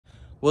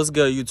What's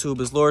good,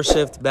 YouTube? It's Lord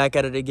Shift back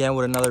at it again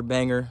with another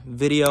banger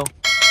video.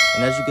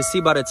 And as you can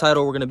see by the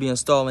title, we're going to be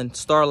installing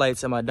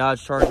Starlights in my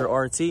Dodge Charger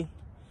RT.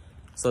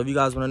 So if you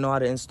guys want to know how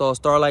to install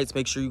Starlights,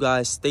 make sure you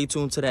guys stay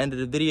tuned to the end of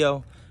the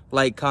video.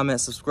 Like, comment,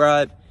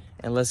 subscribe,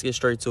 and let's get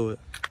straight to it.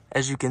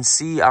 As you can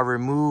see, I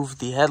removed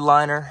the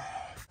headliner.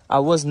 I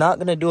was not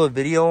going to do a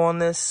video on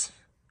this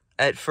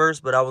at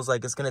first, but I was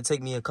like, it's going to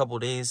take me a couple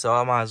days, so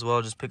I might as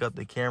well just pick up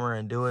the camera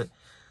and do it.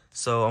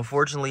 So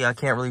unfortunately, I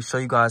can't really show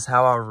you guys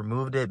how I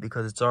removed it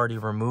because it's already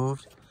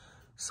removed.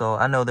 So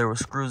I know there were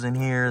screws in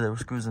here, there were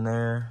screws in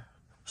there,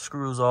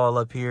 screws all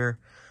up here.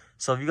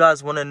 So if you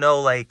guys want to know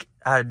like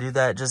how to do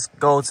that, just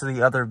go to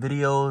the other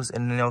videos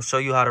and they'll show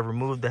you how to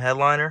remove the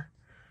headliner.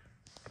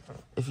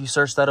 If you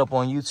search that up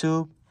on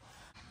YouTube,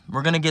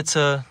 we're going to get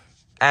to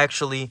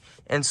actually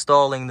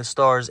installing the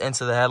stars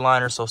into the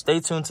headliner. So stay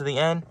tuned to the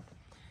end.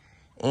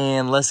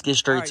 And let's get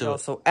straight to it.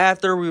 So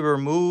after we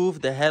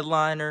removed the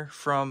headliner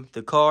from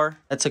the car,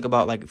 that took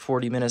about like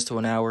 40 minutes to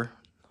an hour.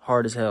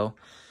 Hard as hell.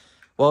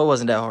 Well, it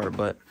wasn't that hard,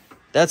 but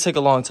that took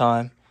a long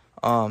time.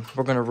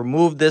 We're going to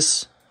remove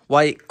this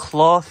white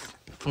cloth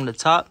from the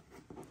top.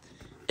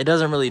 It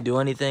doesn't really do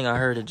anything. I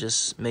heard it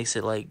just makes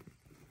it like,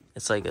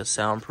 it's like a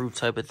soundproof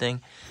type of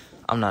thing.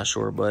 I'm not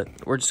sure, but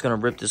we're just going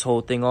to rip this whole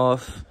thing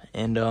off.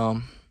 And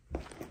I'll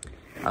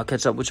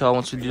catch up with y'all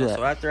once we do that.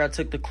 So after I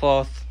took the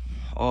cloth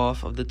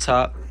off of the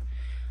top,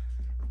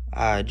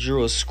 I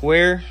drew a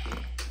square.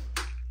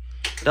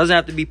 It doesn't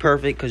have to be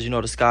perfect because you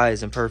know the sky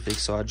isn't perfect,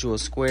 so I drew a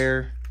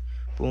square,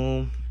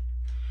 boom,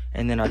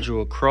 and then I drew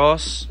a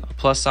cross, a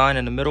plus sign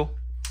in the middle,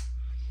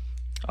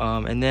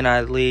 and then I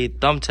laid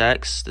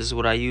thumbtacks. This is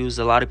what I use.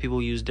 A lot of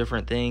people use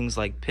different things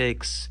like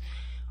picks,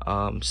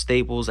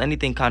 staples,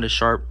 anything kind of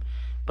sharp,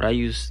 but I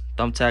use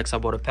thumbtacks. I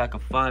bought a pack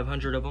of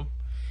 500 of them,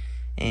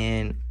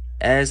 and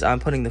as I'm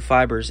putting the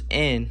fibers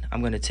in, I'm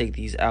going to take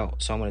these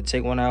out. So I'm going to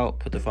take one out,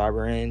 put the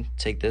fiber in,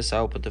 take this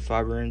out, put the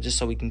fiber in, just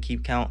so we can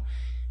keep count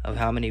of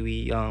how many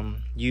we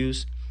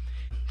use.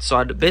 So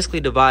I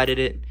basically divided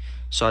it.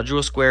 So I drew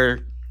a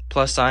square,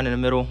 plus sign in the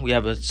middle. We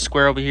have a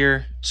square over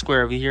here,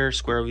 square over here,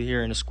 square over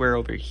here, and a square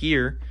over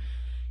here.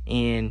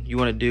 And you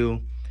want to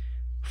do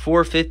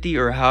 450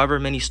 or however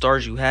many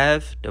stars you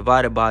have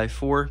divided by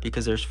 4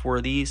 because there's 4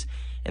 of these.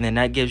 And then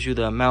that gives you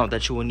the amount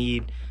that you will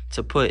need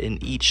to put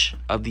in each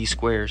of these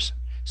squares.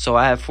 So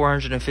I have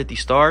 450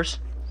 stars.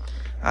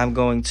 I'm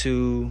going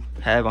to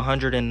have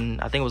 100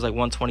 and I think it was like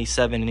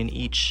 127 in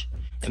each.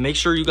 And make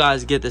sure you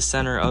guys get the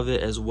center of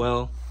it as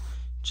well,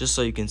 just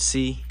so you can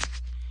see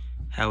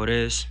how it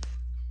is.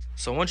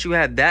 So once you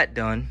have that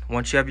done,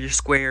 once you have your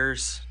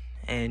squares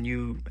and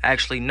you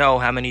actually know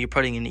how many you're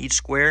putting in each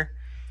square,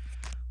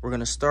 we're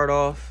gonna start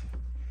off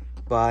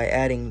by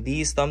adding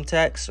these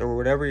thumbtacks or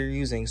whatever you're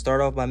using.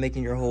 Start off by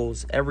making your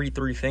holes every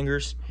 3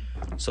 fingers.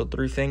 So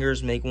 3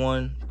 fingers make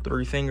 1,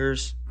 3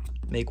 fingers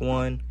make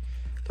 1,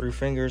 3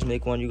 fingers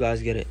make 1. You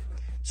guys get it.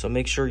 So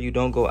make sure you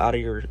don't go out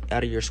of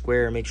your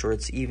square. Make sure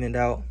it's evened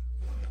out.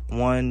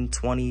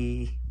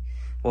 120.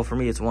 Well, for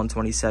me it's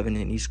 127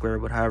 in each square,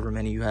 but however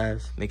many you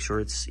have, make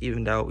sure it's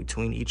evened out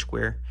between each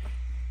square.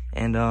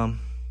 And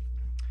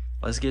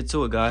let's get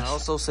to it, guys. I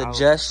also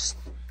suggest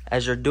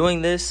as you're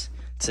doing this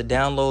to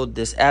download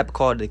this app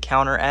called the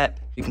Counter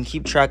app. You can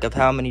keep track of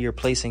how many you're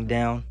placing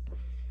down,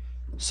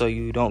 so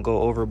you don't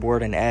go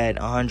overboard and add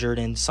 100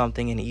 and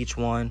something in each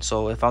one.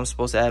 So if I'm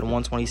supposed to add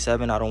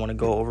 127, I don't want to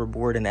go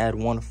overboard and add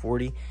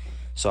 140.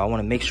 So I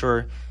want to make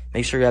sure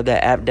you have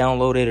that app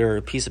downloaded or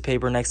a piece of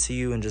paper next to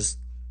you and just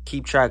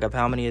keep track of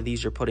how many of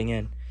these you're putting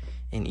in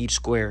each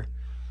square.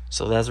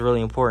 So that's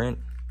really important,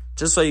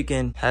 just so you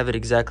can have it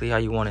exactly how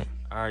you want it.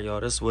 All right,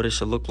 y'all, this is what it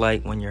should look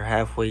like when you're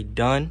halfway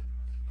done.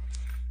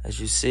 As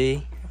you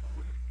see,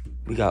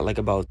 we got like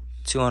about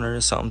 200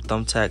 or something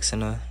thumbtacks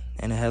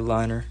in a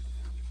headliner.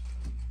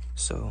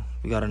 So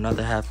we got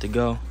another half to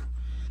go.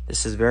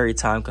 This is very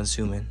time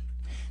consuming.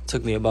 It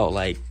took me about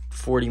like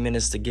 40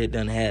 minutes to get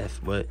done half,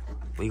 but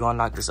we gonna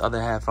knock this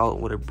other half out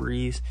with a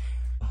breeze.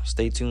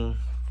 Stay tuned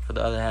for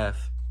the other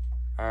half.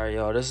 All right,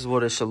 y'all, this is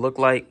what it should look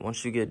like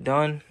once you get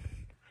done.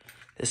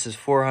 This is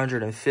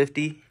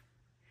 450.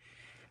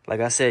 Like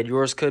I said,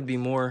 yours could be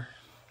more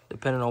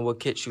depending on what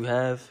kit you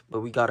have, but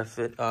we got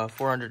a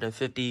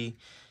 450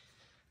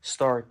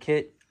 star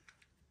kit.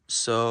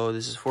 So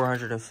this is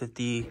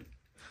 450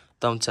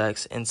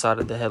 thumbtacks inside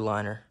of the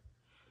headliner.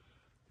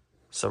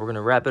 So we're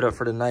gonna wrap it up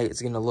for the night.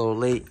 It's getting a little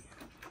late.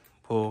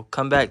 We'll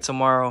come back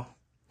tomorrow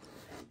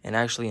and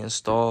actually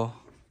install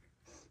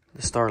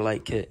the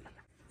Starlight kit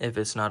if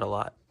it's not a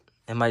lot.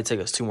 It might take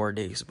us 2 more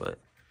days, but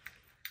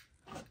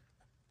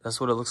that's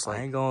what it looks like.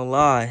 I ain't gonna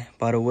lie,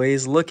 by the way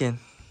it's looking,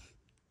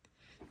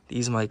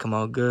 these might come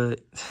out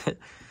good.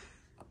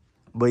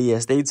 But yeah,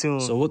 stay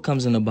tuned. So what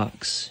comes in the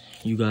box?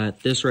 You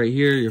got this right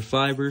here, your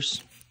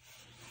fibers.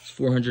 It's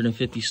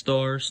 450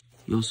 stars.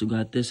 You also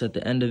got this at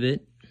the end of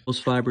it. Those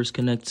fibers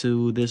connect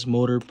to this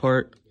motor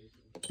part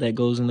that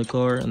goes in the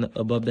car and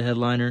above the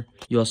headliner.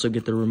 You also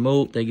get the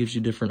remote that gives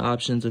you different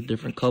options of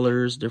different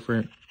colors,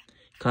 different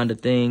kind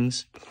of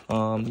things.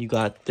 You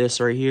got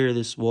this right here,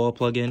 this wall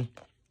plug-in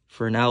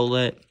for an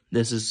outlet.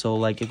 This is so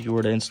like if you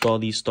were to install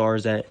these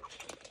stars at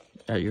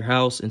your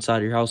house,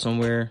 inside your house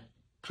somewhere,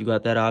 you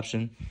got that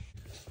option.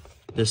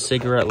 The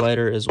cigarette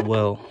lighter as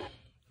well.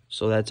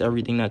 So that's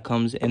everything that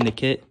comes in the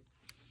kit.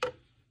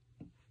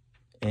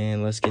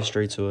 And let's get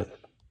straight to it.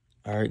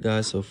 All right,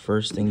 guys, so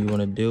first thing you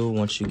want to do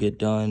once you get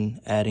done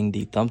adding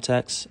the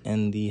thumbtacks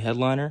and the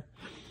headliner,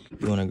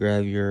 you want to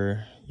grab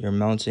your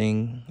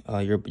mounting,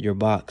 your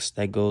box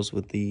that goes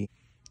with the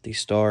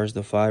stars,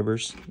 the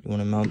fibers. You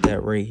want to mount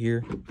that right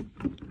here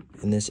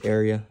in this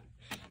area.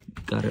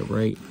 Got it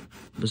right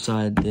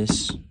beside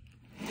this.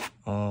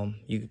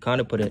 You can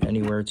kind of put it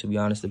anywhere, to be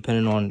honest,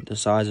 depending on the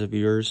size of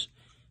yours.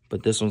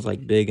 But this one's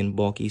like big and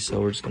bulky,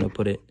 so we're just going to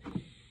put it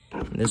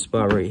in this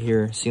spot right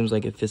here. Seems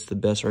like it fits the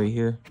best right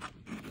here.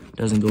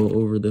 Doesn't go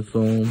over the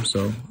foam,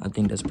 so I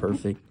think that's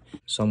perfect.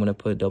 So I'm going to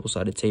put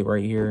double-sided tape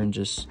right here and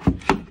just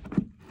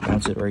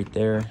mount it right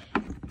there.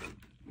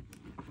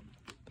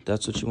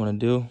 That's what you want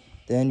to do.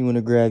 Then you want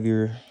to grab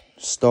your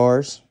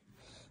stars.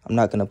 I'm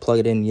not going to plug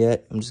it in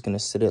yet. I'm just going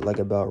to sit it like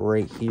about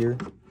right here,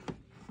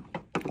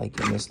 like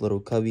in this little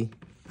cubby.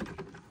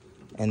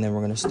 And then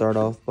we're going to start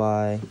off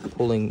by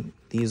pulling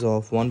these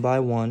off one by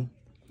one.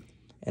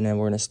 And then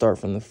we're going to start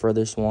from the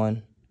furthest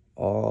one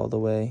all the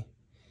way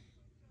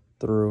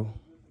through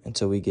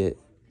until we get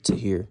to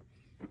here.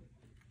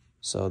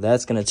 So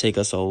that's going to take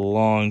us a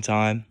long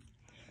time.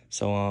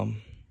 So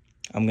I'm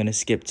going to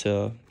skip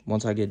to,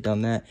 once I get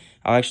done that,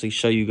 I'll actually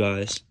show you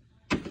guys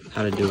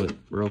how to do it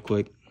real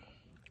quick.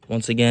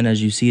 Once again,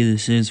 as you see,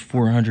 this is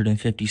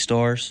 450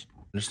 stars.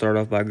 I'm going to start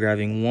off by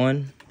grabbing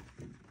one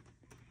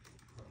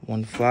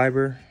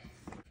fiber,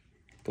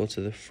 go to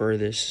the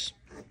furthest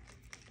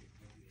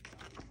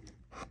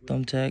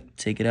thumbtack,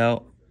 take it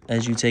out.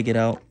 As you take it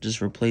out,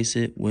 just replace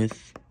it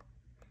with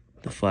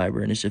the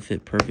fiber, and it should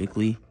fit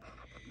perfectly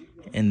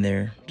in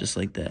there, just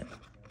like that.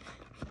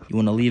 You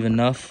want to leave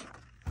enough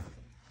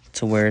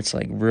to where it's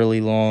like really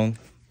long.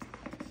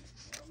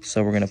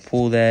 So we're going to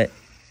pull that.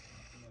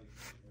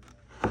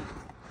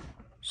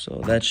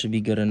 So that should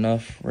be good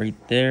enough right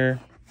there.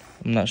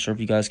 I'm not sure if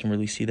you guys can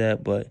really see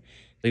that, but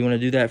you want to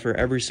do that for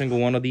every single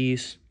one of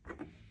these.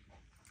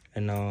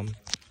 And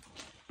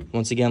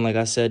once again, like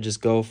I said,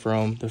 just go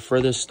from the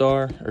furthest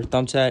star or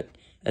thumbtack.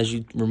 As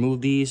you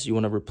remove these, you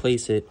want to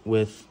replace it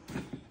with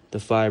the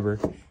fiber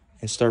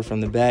and start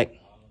from the back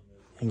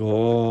and go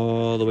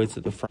all the way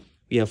to the front.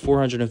 We have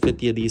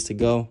 450 of these to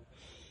go.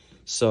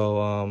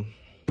 So,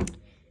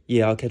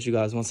 yeah, I'll catch you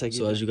guys once I get.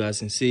 So as you guys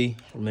can see,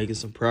 we're making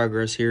some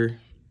progress here.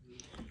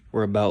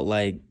 We're about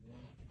like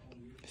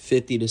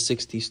 50 to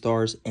 60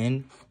 stars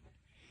in.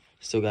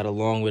 Still got a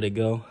long way to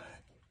go.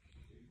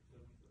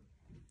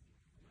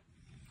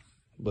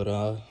 But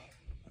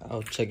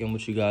I'll check in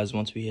with you guys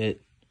once we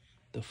hit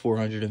the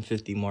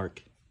 450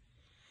 mark.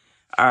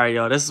 All right,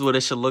 y'all, this is what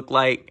it should look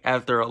like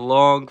after a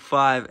long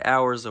 5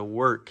 hours of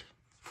work.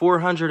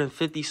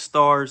 450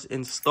 stars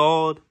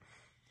installed.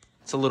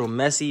 It's a little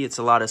messy. It's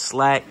a lot of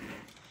slack.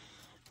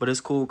 But it's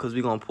cool because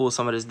we're going to pull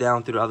some of this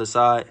down through the other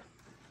side.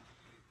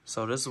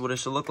 So this is what it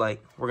should look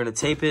like. We're going to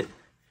tape it,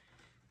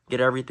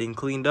 get everything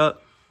cleaned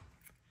up.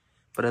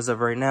 But as of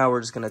right now,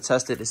 we're just going to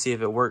test it to see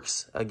if it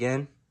works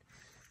again.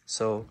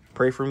 So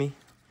pray for me.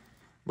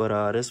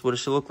 But this is what it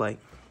should look like.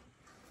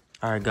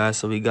 All right, guys,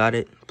 so we got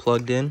it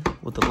plugged in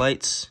with the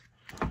lights.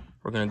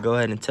 We're going to go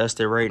ahead and test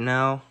it right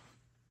now.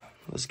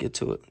 Let's get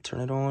to it. Turn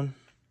it on.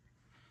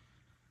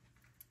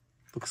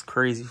 Looks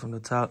crazy from the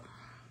top.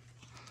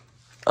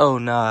 Oh,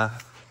 nah.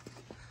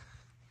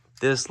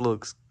 This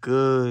looks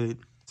good.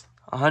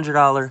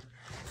 $100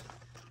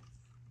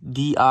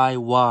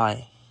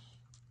 DIY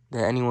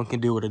that anyone can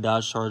do with a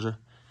Dodge Charger.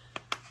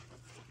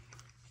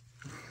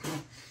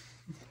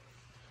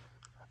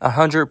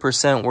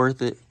 100%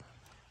 worth it.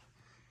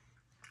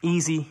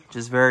 Easy,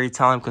 just very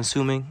time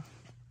consuming.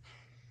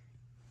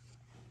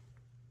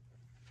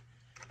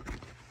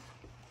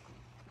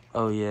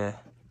 Oh yeah,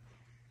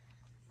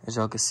 as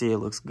y'all can see, it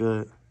looks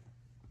good.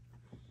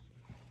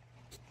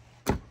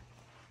 All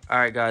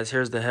right, guys,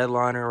 here's the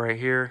headliner right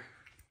here.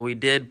 We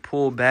did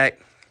pull back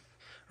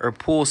or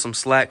pull some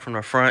slack from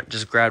the front.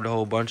 Just grabbed a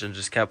whole bunch and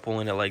just kept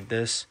pulling it like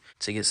this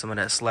to get some of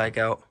that slack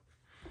out.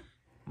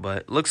 But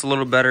it looks a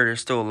little better. There's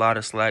still a lot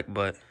of slack,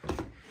 but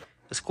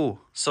it's cool.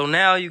 So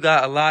now you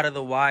got a lot of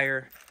the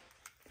wire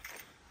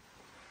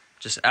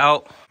just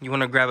out. You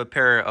want to grab a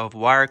pair of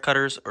wire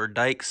cutters or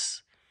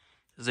dikes,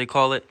 as they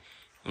call it.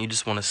 You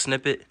just want to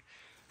snip it.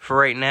 For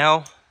right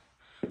now,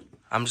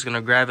 I'm just going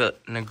to grab it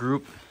in a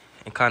group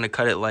and kind of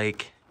cut it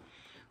like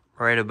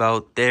right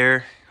about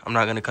there. I'm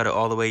not going to cut it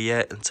all the way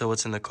yet until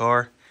it's in the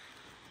car.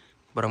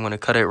 But I'm going to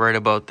cut it right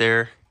about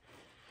there.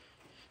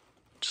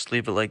 Just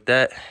leave it like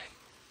that.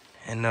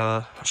 And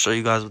I'll show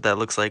you guys what that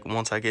looks like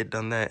once I get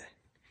done that.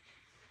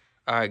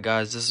 Alright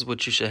guys, this is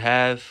what you should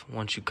have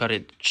once you cut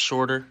it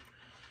shorter.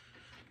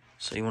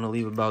 So you want to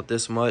leave about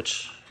this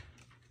much.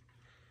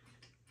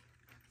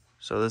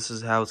 So this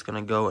is how it's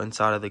going to go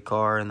inside of the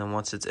car. And then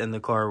once it's in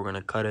the car, we're going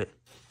to cut it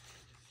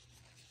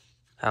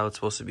how it's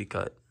supposed to be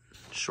cut,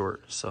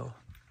 short. So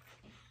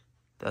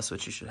that's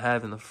what you should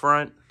have in the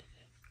front.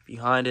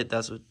 behind it.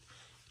 That's what it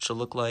should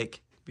look like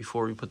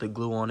before we put the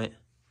glue on it.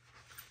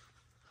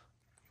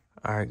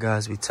 All right,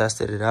 guys, we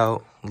tested it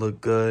out.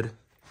 Looked good.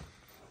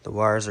 The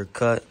wires are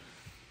cut.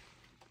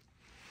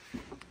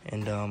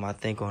 And I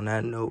think on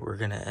that note, we're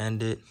going to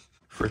end it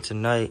for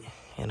tonight.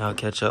 And I'll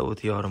catch up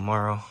with y'all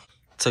tomorrow.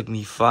 It took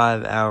me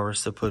 5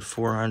 hours to put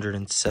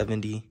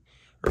 470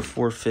 or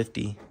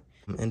 450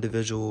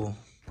 individual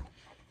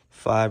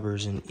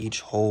fibers in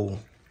each hole.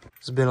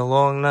 It's been a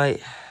long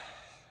night,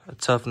 a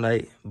tough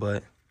night,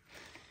 but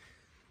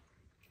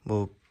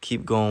we'll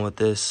keep going with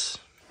this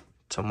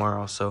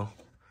tomorrow. So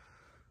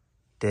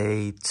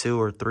day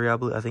 2 or 3, I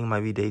believe. I think it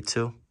might be day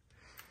 2.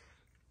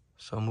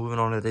 So moving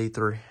on to day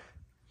 3.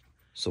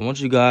 So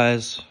once you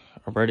guys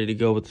are ready to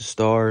go with the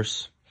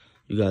stars,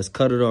 you guys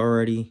cut it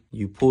already.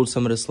 You pulled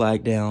some of the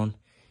slack down.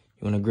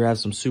 You want to grab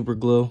some super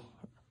glue,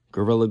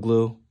 Gorilla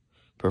Glue,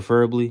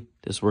 preferably.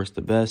 This works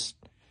the best.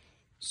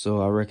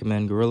 So I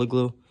recommend Gorilla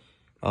Glue.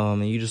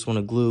 And you just want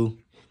to glue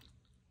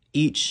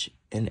each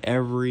and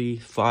every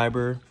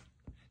fiber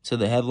to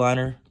the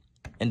headliner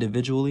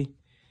individually.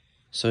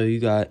 So you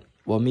got,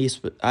 well,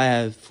 I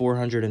have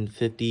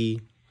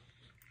 450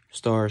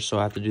 stars, so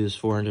I have to do this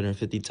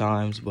 450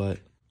 times. But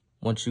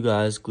once you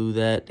guys glue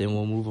that, then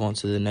we'll move on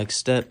to the next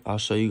step. I'll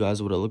show you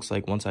guys what it looks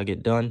like once I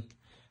get done.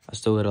 I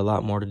still got a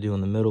lot more to do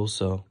in the middle,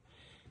 so.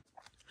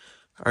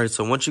 All right,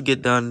 so once you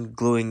get done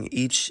gluing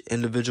each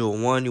individual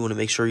one, you want to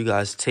make sure you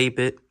guys tape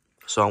it.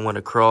 So I went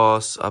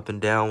across, up and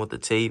down with the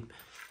tape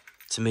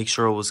to make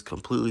sure it was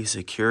completely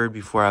secured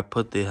before I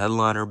put the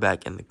headliner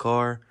back in the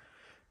car.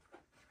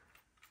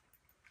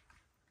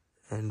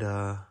 And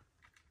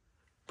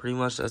pretty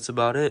much that's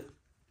about it.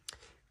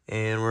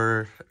 And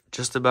we're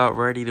just about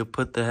ready to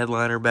put the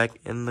headliner back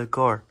in the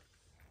car.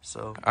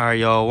 So, all right,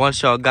 y'all,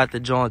 once y'all got the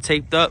joint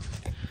taped up,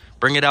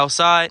 bring it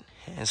outside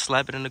and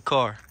slap it in the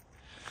car.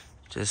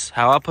 Just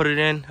how I put it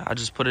in, I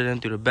just put it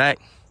in through the back,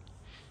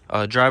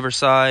 driver's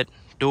side,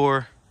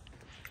 door,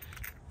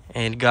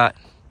 and got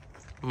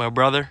my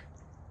brother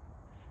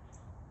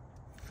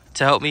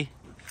to help me.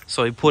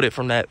 So he put it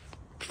from that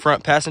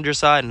front passenger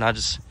side, and I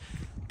just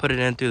put it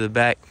in through the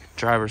back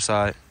driver's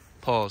side.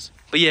 Pause.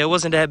 But yeah, it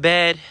wasn't that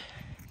bad.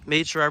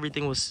 Made sure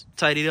everything was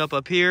tidied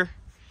up here,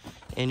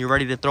 and you're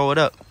ready to throw it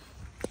up.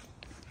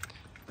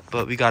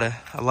 But we got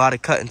a lot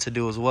of cutting to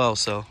do as well,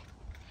 so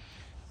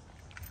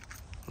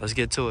let's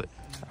get to it.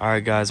 All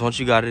right, guys, once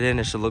you got it in,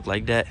 it should look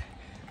like that.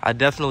 I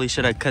definitely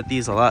should have cut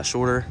these a lot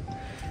shorter,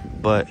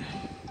 but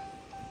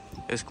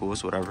it's cool,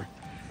 it's whatever.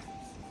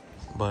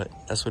 But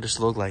that's what it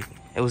should look like.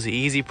 It was an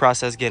easy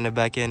process getting it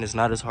back in. It's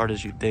not as hard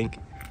as you think.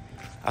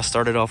 I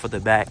started off with the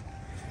back.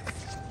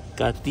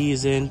 Got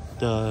these in,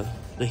 the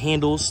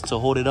handles to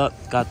hold it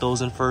up. Got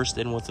those in first,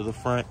 then went to the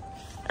front.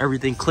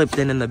 Everything clipped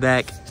in the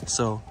back,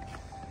 so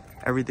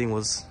everything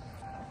was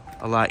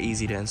a lot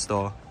easy to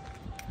install.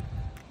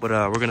 But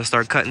we're gonna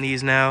start cutting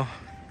these now,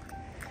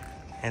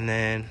 and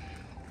then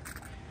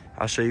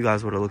I'll show you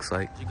guys what it looks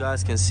like. You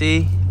guys can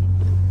see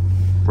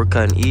we're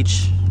cutting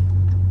each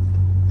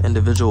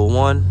individual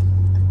one.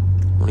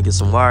 I'm gonna get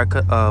some wire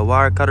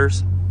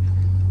cutters.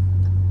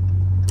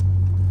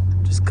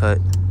 Just cut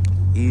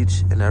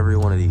each and every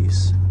one of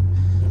these.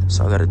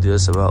 So I gotta do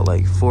this about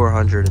like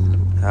 400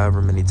 and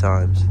however many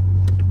times.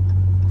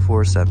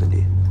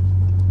 470.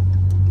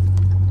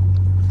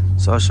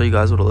 So I'll show you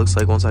guys what it looks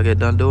like once I get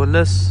done doing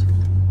this.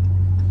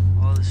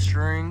 All the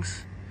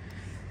strings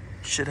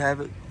should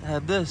have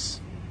this.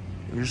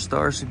 Your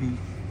stars should be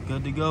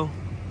good to go.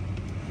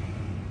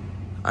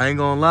 I ain't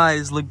gonna lie,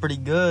 this looked pretty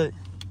good.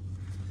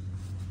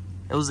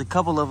 There was a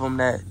couple of them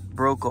that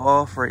broke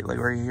off right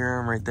here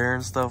and right there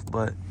and stuff,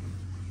 but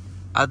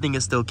I think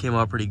it still came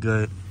out pretty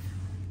good.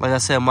 Like I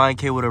said, mine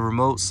came with a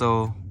remote,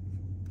 so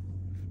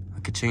I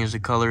could change the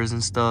colors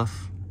and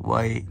stuff.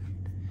 White,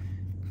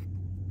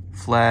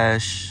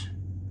 flash,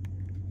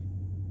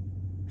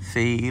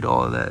 fade,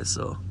 all of that.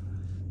 So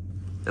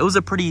it was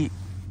a pretty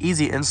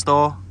easy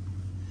install.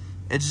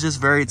 It's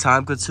just very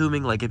time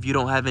consuming. Like if you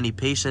don't have any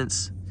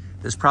patience,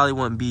 this probably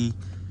wouldn't be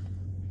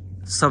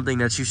something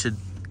that you should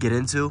get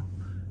into.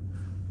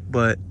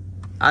 But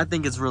I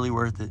think it's really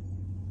worth it.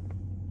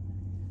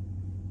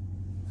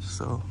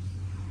 So,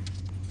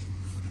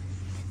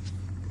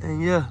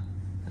 and yeah,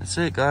 that's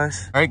it,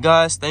 guys. All right,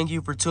 guys, thank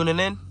you for tuning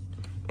in,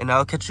 and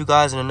I'll catch you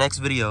guys in the next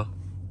video.